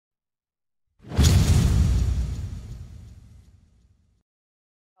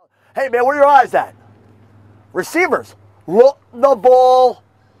Hey, man, where are your eyes at? Receivers, look the ball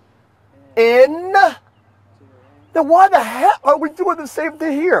in. Then why the heck are we doing the same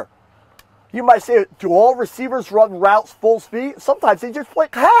thing here? You might say, do all receivers run routes full speed? Sometimes they just play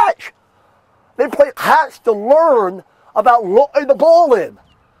catch. They play catch to learn about looking the ball in.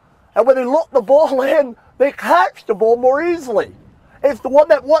 And when they look the ball in, they catch the ball more easily. It's the one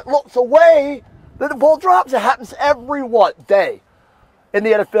that looks away that the ball drops. It happens every day in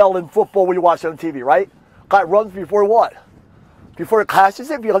the NFL and football when you watch it on TV, right? Guy runs before what? Before he catches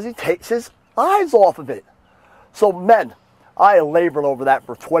it because he takes his eyes off of it. So, men, I labored over that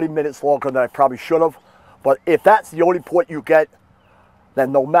for 20 minutes longer than I probably should have. But if that's the only point you get,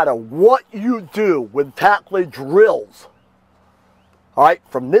 then no matter what you do with tackling drills, all right,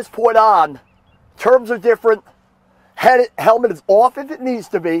 from this point on, terms are different. Helmet is off if it needs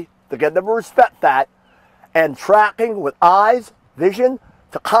to be, to get them to respect that. And tracking with eyes, vision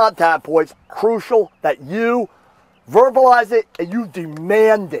to contact points, crucial that you verbalize it and you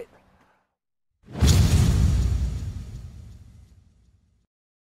demand it.